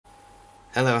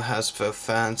Hello Hasbro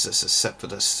fans, this is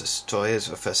Separatist Destroyers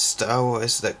with a Star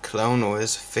Wars The Clone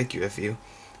Wars figure review,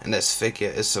 and this figure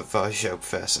is the Varjo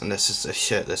Press, and this is the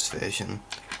shirtless version.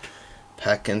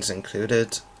 Packings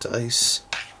included, dice,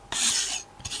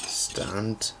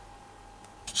 stand,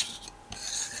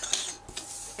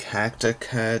 character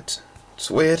card.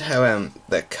 It's weird how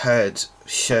the card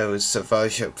shows the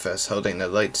Varjo Press holding a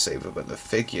lightsaber, but the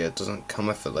figure doesn't come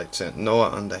with a lightsaber, nor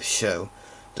on the show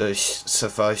does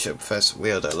Varjo Press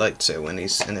wield a lightsaber when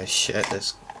he's in his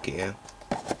shirtless gear.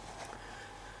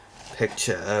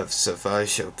 Picture of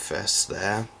Varjo Press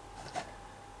there.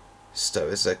 Star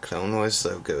Wars The Clone Wars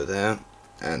logo there.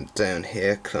 And down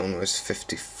here, Clone Wars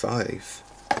 55.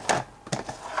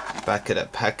 Back of the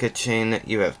packaging,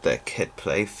 you have the kit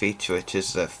play feature, which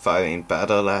is the firing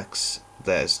battle axe.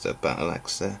 There's the battle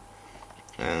axe there.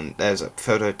 And there's a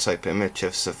prototype image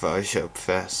of Varjo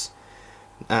Press.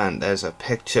 And there's a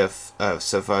picture of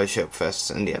Varjo Press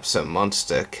in the episode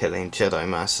Monster killing Jedi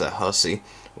Master Hossie.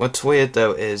 What's weird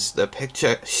though is the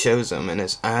picture shows him in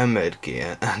his armored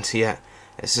gear, and yeah,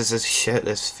 this is his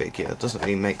shirtless figure. It doesn't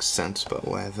really make sense, but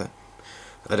whatever.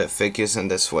 Other figures in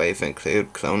this wave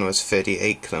include Clone Wars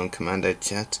 38 Clone Commander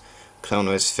Jet, Clone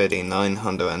Wars 39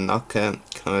 Hondo Ohnaka,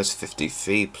 Clone Wars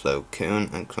 53 Plo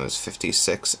Koon, and Clone Wars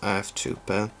 56 ARF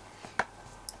Trooper.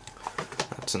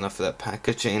 That's enough of the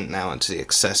packaging. Now onto the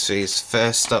accessories.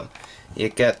 First up, you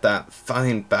get that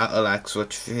fine battle axe,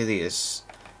 which really is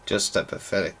just a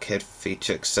pathetic kid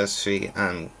feature accessory,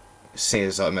 and seeing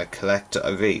as I'm a collector, I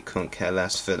really couldn't care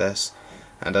less for this,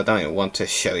 and I don't even want to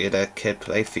show you the kid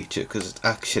play feature because it's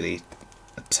actually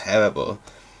terrible.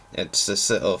 It's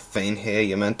this little thing here,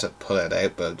 you're meant to pull it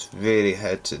out, but it's really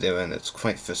hard to do and it's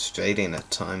quite frustrating at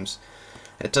times.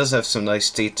 It does have some nice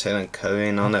detail and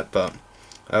colouring on it, but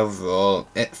overall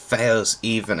it fails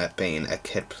even at being a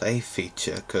kid play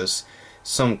feature, because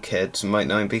some kids might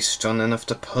not be strong enough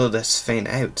to pull this thing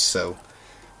out, so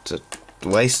it's a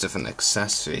waste of an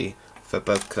accessory for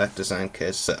both collectors and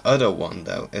kids. The other one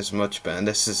though is much better, and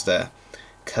this is the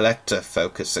collector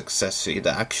focus accessory,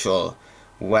 the actual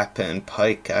weapon,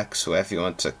 pike axe, whatever you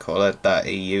want to call it, that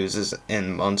he uses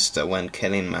in Monster when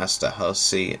killing Master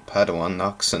Hossie, Padawan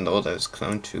Nox and all those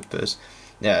clone troopers.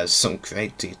 Yeah, there's some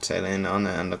great detailing on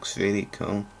it and looks really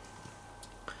cool.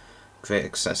 Great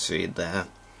accessory there.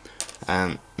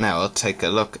 Now I'll take a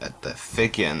look at the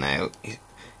figure now.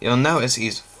 You'll notice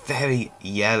he's very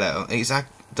yellow.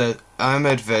 The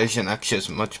armoured version actually is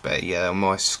much better yellow,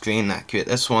 more screen accurate.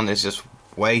 This one is just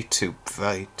way too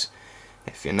bright,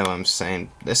 if you know what I'm saying.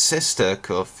 This is still a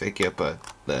cool figure, but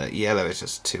the yellow is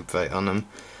just too bright on him.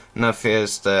 Now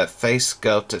here's the face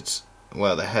sculpt.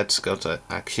 Well, the head sculpt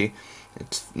actually.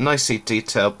 It's nicely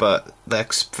detailed, but the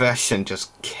expression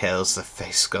just kills the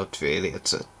face sculpt really.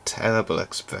 It's a terrible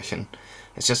expression.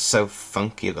 It's just so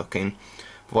funky looking.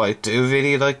 What I do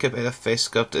really like about the face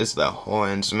sculpt is the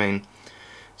horns. I mean,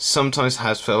 sometimes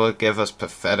Hasbro will give us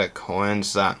pathetic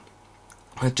horns that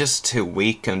are just too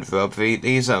weak and rubbery.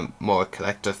 These are more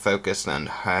collector focused and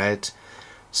hard,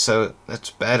 so it's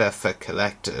better for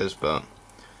collectors, but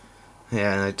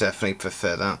yeah, I definitely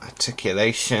prefer that.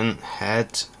 Articulation,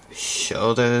 head,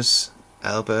 shoulders,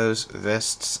 elbows,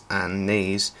 wrists and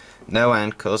knees. No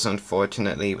ankles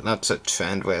unfortunately, but that's a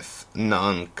trend with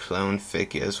non-clone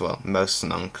figures, well, most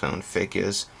non-clone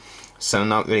figures, so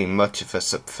not really much of a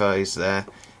surprise there.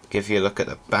 Give you a look at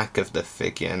the back of the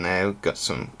figure now, got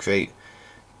some great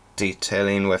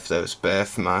detailing with those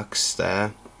birthmarks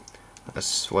there,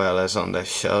 as well as on the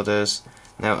shoulders.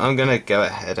 Now I'm going to go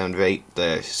ahead and rate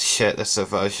the shirtless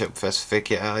Varjo Press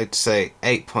figure. I'd say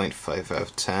 8.5 out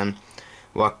of 10.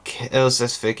 What kills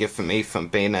this figure for me from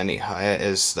being any higher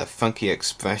is the funky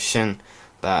expression,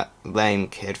 that lame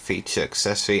kid feature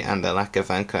accessory, and the lack of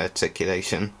ankle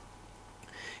articulation.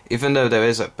 Even though there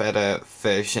is a better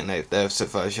version out there of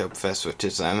Varjo Press, which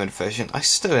is the armoured version, I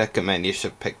still recommend you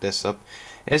should pick this up.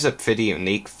 It is a pretty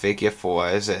unique figure for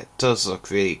what it is. It does look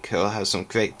really cool, has some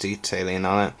great detailing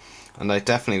on it. And I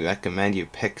definitely recommend you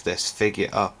pick this figure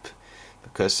up,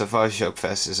 because Varjo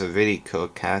Press is a really cool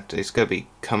character. He's going to be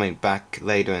coming back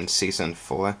later in Season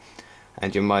 4,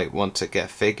 and you might want to get a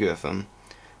figure of him.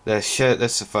 The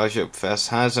shirtless Varjo Press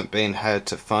hasn't been hard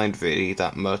to find really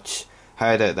that much,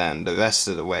 harder than the rest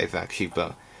of the wave actually,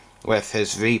 but with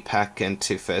his repack in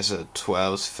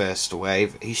 2012's first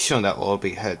wave, he shouldn't at all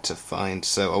be hard to find,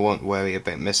 so I won't worry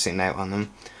about missing out on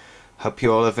him. Hope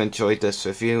you all have enjoyed this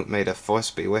review. May the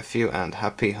force be with you, and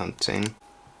happy hunting. Never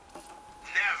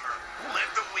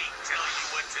let the weak tell you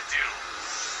what to do.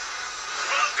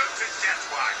 Welcome to Death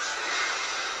Watch.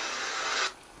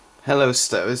 Hello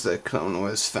Star Wars The Clone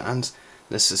Wars fans,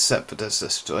 this is Separatist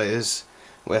Destroyers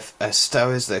with a Star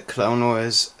Wars The Clone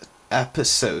Wars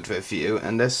episode review,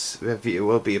 and this review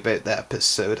will be about the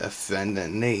episode A Friend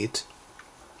in Need.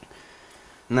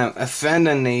 Now, A Friend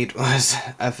in Need was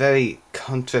a very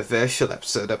controversial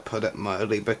episode, to put it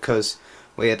mildly, because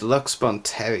we had Lux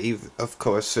Bonteri, of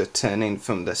course, returning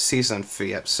from the Season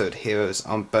 3 episode Heroes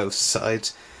on both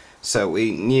sides, so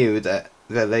we knew that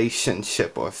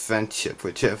relationship or friendship,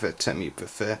 whichever term you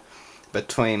prefer,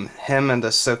 between him and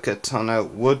Ahsoka Tano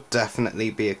would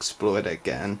definitely be explored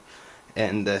again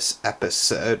in this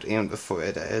episode, even before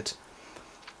it aired.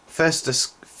 First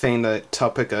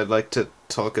topic I'd like to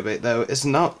talk about, though, is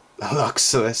not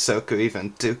Lux or Ahsoka or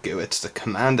even Dooku, it's the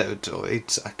commando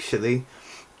droids, actually.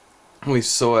 We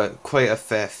saw quite a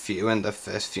fair few in the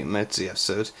first few minutes of the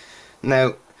episode.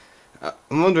 Now,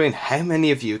 I'm wondering how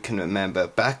many of you can remember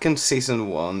back in Season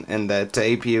 1, in their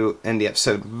debut in the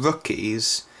episode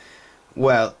Rookies,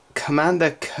 well,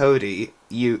 Commander Cody,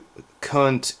 you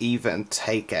couldn't even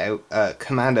take out a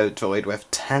commando droid with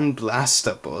 10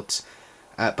 blaster bolts.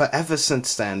 But ever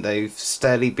since then, they've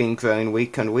steadily been growing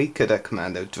weaker and weaker, the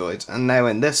commando droids. And now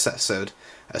in this episode,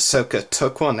 Ahsoka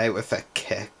took one out with a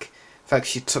kick. In fact,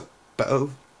 she took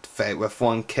both out with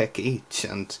one kick each.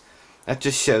 And that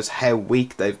just shows how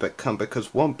weak they've become,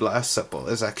 because one blaster bolt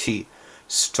is actually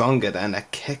stronger than a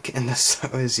kick in the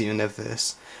Star Wars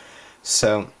universe.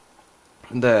 So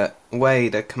the way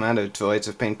the commando droids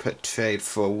have been portrayed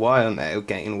for a while now,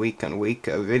 getting weaker and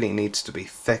weaker, really needs to be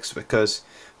fixed, because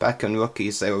back in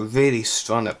Rookies they were really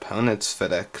strong opponents for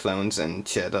the clones and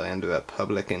Jedi and the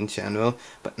Republic in general,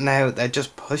 but now they're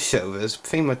just pushovers,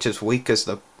 pretty much as weak as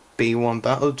the B-1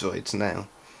 battle droids now.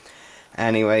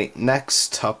 Anyway,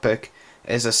 next topic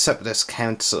is a Separatist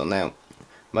Council. Now,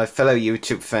 my fellow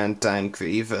YouTube fan Dan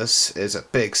Grievous is a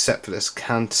big Separatist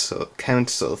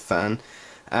Council fan,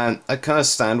 and I can't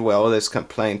stand where all his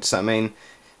complaints, I mean,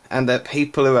 and the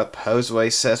people who oppose what he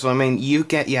says, well, I mean, you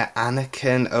get your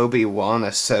Anakin, Obi-Wan,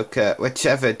 Ahsoka,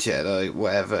 whichever Jedi,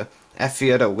 whatever,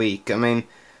 every other week. I mean,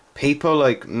 people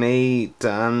like me,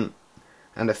 Dan,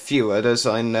 and a few others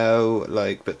I know,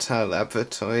 like Batal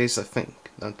Laboratories, I think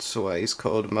that's why he's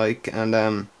called, Mike,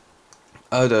 and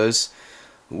others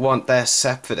want their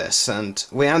separatists, and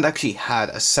we haven't actually had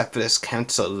a Separatist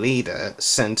Council leader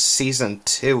since Season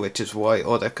 2, which is why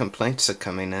all the complaints are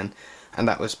coming in, and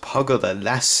that was Poggle the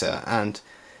Lesser, and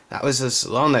that was as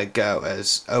long ago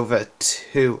as over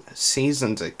 2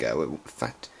 seasons ago. In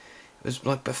fact, it was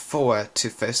like before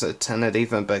 2010 had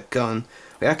even begun.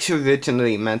 We actually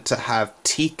originally meant to have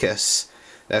Tikus,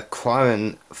 the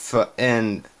Quarren,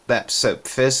 in the episode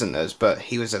Prisoners, but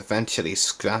he was eventually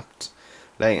scrapped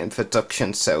late in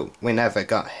production, so we never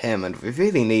got him, and we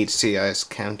really need CIS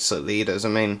Council leaders. I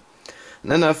mean,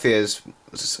 none of his,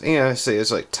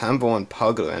 is like Tambo and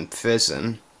Poggle in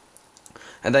prison,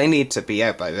 and they need to be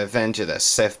out by Revenge of the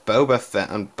Sith. Boba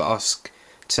Fett and Bosk,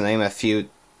 to name a few,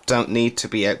 don't need to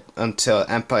be out until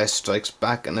Empire Strikes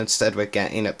Back, and instead we're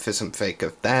getting a prison break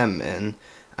of them in,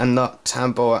 and not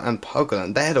Tambo and Poggle,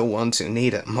 and they're the ones who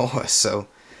need it more, so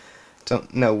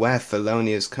don't know where Filoni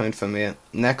is coming from here.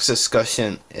 Next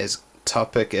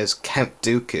topic is Count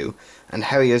Dooku and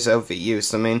how he is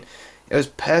overused. I mean, it was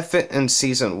perfect in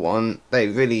Season 1. They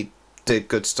really did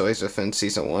good stories within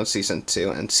Season 1, Season 2,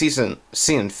 and Season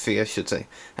 3, I should say.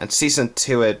 And Season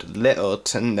 2 had little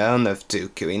to none of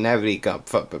Dooku. He never really got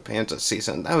proper appearance of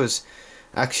season. That was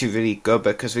actually really good,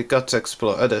 because we got to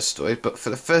explore other stories, but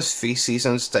for the first 3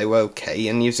 seasons they were okay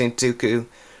in using Dooku.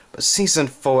 But Season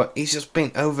 4, he's just been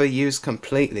overused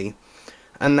completely.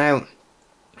 And now,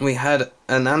 we had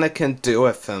an Anakin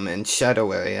duo film in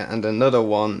Shadow Area, and another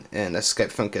one in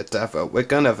Escape from Cadaver. We're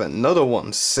gonna have another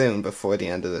one soon before the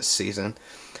end of the season.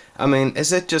 I mean,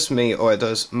 is it just me, or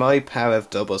does my power of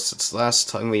double since last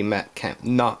time we met Count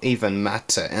not even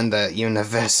matter in the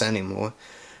universe anymore?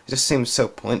 It just seems so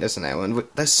pointless now, and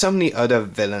there's so many other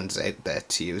villains out there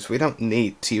to use. We don't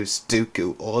need to use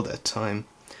Dooku all the time.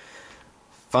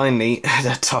 Finally,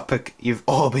 the topic you've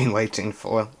all been waiting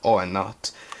for, or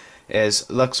not, is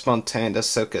Lux Bonteri and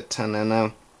Ahsoka Tano.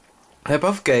 Now, they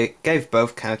both gave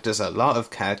both characters a lot of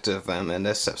character development in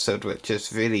this episode, which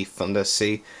is really fun to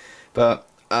see. But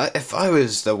if I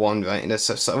was the one writing this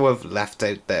episode, I would have left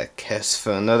out their kiss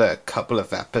for another couple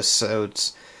of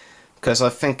episodes, because I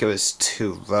think it was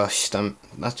too rushed.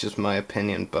 That's just my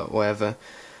opinion, but whatever.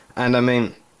 And I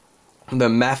mean, the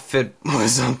method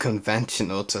was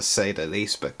unconventional, to say the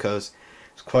least, because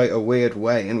it's quite a weird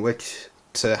way in which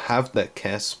to have the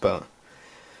kiss, but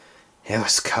it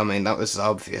was coming. That was the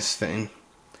obvious thing.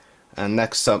 And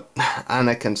next up,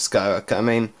 Anakin Skywalker. I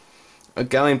mean,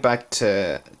 going back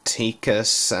to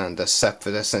Tikus and the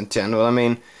Separatists in general, I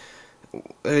mean,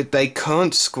 they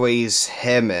couldn't squeeze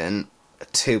him in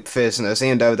to Prisoners,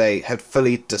 even though they had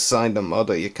fully designed the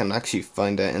model. You can actually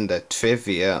find it in the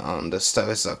trivia on the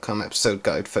StarWars.com episode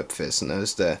guide for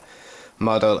Prisoners, the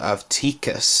model of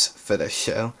Tikus for the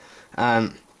show.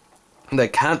 And they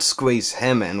can't squeeze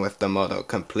him in with the model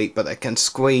complete, but they can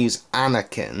squeeze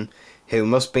Anakin, who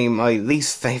must be my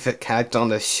least favourite character on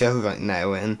the show right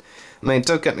now, in. I mean,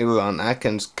 don't get me wrong,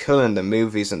 Anakin's cool in the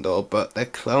movies and all, but the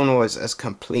Clone Wars has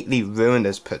completely ruined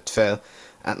his portrayal.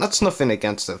 And that's nothing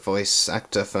against the voice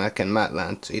actor for Anakin, Matt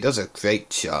Lanter. He does a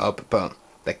great job, but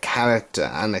the character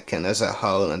Anakin as a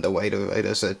whole and the way the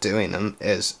writers are doing him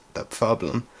is the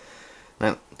problem.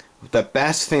 Now, the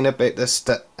best thing about this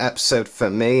episode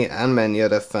for me and many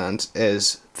other fans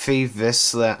is Pre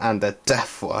Vizsla and the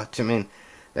Death Watch. I mean,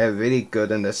 they're really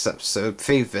good in this episode.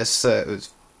 Pre Vizsla, it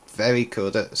was very cool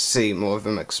to see more of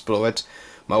him explored.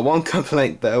 My one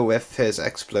complaint though with his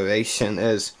exploration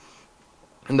is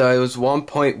there was one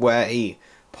point where he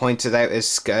pointed out his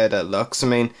scared looks. I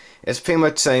mean, it's pretty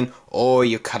much saying, oh,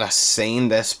 you could have seen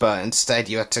this, but instead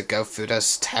you had to go through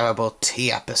those terrible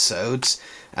T episodes.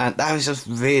 And that was just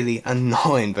really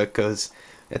annoying because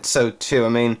it's so true. I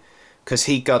mean, because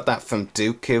he got that from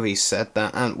Dooku, he said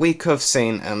that. And we could have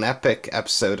seen an epic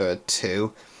episode or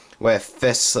two where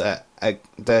Vizsla,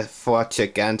 the watch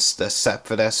against the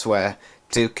Separatists, where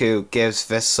Dooku gives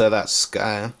Vizsla that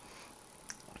scar.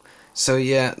 So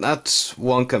yeah, that's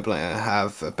one complaint I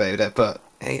have about it, but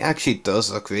it actually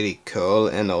does look really cool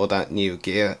in all that new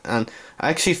gear. And I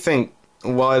actually think,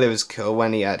 while it was cool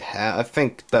when he had hair, I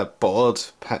think the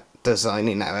bald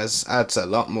designing now adds a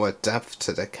lot more depth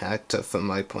to the character from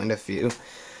my point of view.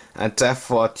 And Death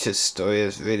Watch's story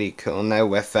is really cool now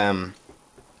with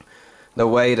the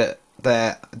way that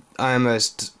their armor's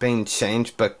being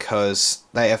changed because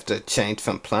they have to change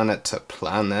from planet to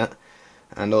planet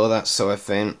and all that sort of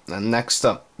thing. And next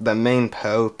up, the main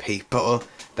Poe people.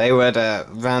 They were the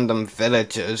random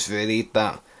villagers, really,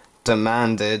 that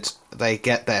demanded they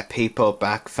get their people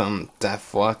back from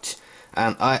Death Watch.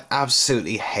 And I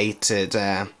absolutely hated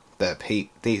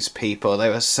these people. They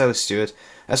were so stupid.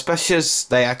 Especially as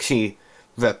they actually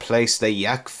replaced the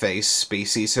yak face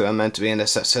species who are meant to be in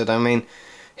this episode. I mean,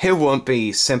 who won't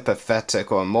be sympathetic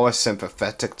or more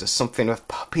sympathetic to something with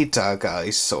puppy dog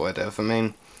eyes, sort of? I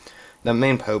mean, the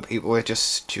main Poe people were just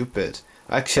stupid.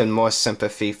 I actually had more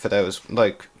sympathy for those,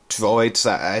 like, droids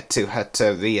that had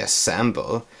to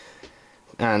reassemble.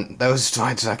 And those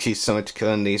droids are actually so much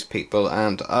cooler than these people.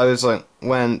 And I was like,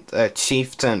 when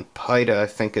Chieftain Pyder, I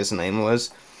think his name was,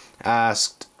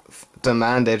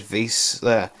 demanded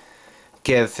Vizsla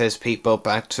give his people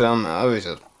back to him, I was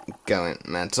just going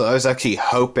mental. I was actually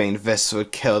hoping Vizsla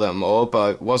would kill them all, but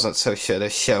I wasn't so sure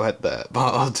the show had the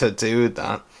bottle to do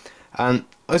that. And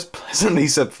I was pleasantly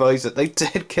surprised that they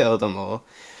did kill them all.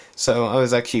 So I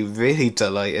was actually really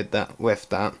delighted with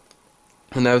that.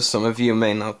 I know some of you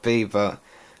may not be, but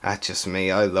that's just me.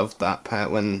 I loved that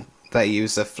part when they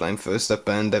used the flamethrowers to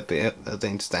burn the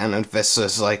buildings down, and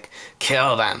Vizsla's like,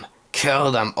 kill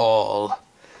them all.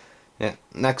 Yeah.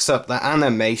 Next up, the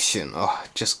animation. Oh,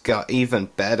 just got even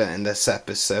better in this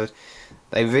episode.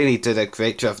 They really did a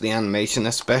great job of the animation,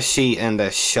 especially in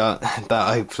the shot that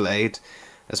I played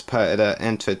as part of the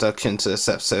introduction to this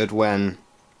episode when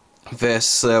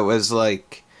Vizsla was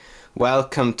like,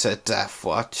 welcome to Death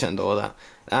Watch and all that.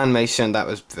 The animation, that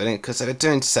was brilliant because they were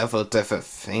doing several different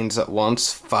things at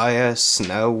once. Fire,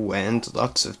 snow, wind,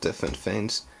 lots of different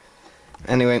things.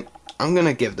 Anyway, I'm going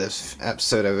to give this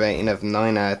episode a rating of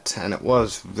 9 out of 10. It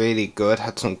was really good,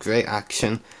 had some great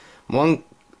action.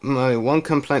 My one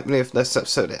complaint with this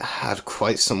episode, it had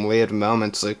quite some weird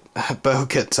moments, like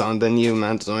Bo-Katan, the new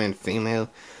Mandalorian female,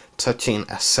 touching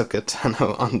Ahsoka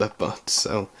Tano on the butt,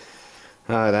 so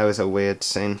that was a weird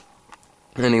scene.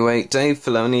 Anyway, Dave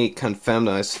Filoni confirmed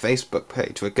on his Facebook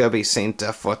page we're going to be seeing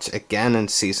Death Watch again in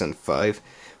Season 5,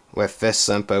 where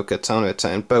Vizsla and Bo-Katan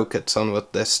return. Bo-Katan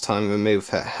would this time remove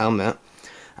her helmet.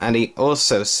 And he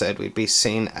also said we'd be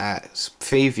seeing a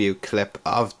preview clip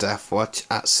of Death Watch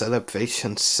at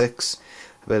Celebration 6,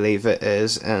 I believe it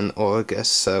is, in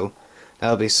August, so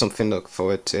that'll be something to look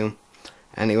forward to.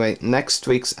 Anyway, next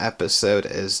week's episode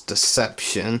is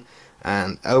Deception,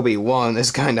 and Obi-Wan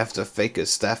is going to have to fake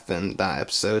his death in that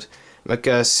episode. We're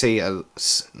going to see a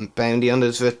bounty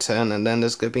hunter's return, and then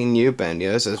there's going to be new bounty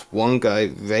hunters. There's one guy,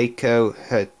 Reiko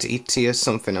Hideti or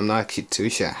something, I'm not actually too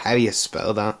sure how you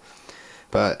spell that.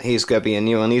 But he's going to be a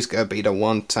new one. He's going to be the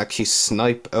one to actually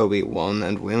snipe Obi-Wan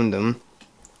and wound him.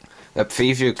 The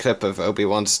preview clip of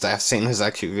Obi-Wan's death scene was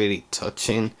actually really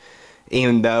touching.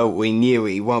 Even though we knew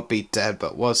he won't be dead,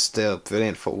 but was still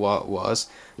brilliant for what it was.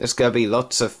 There's going to be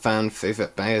lots of fan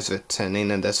favourite bears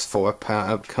returning in this 4-part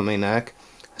upcoming arc,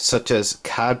 such as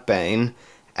Cad Bane,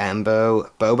 Embo,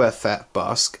 Boba Fett,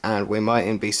 Bossk, and we might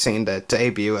even be seeing the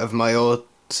debut of my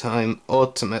all-time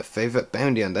ultimate favourite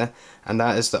bounty hunter, and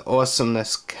that is the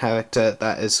awesomeness character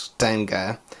that is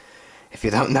Dengar. If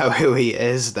you don't know who he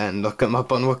is, then look him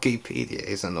up on Wikipedia.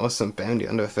 He's an awesome bounty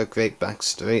hunter with a great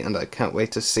backstory, and I can't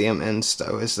wait to see him in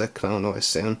Star Wars The Clone Wars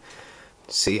soon.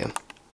 See ya.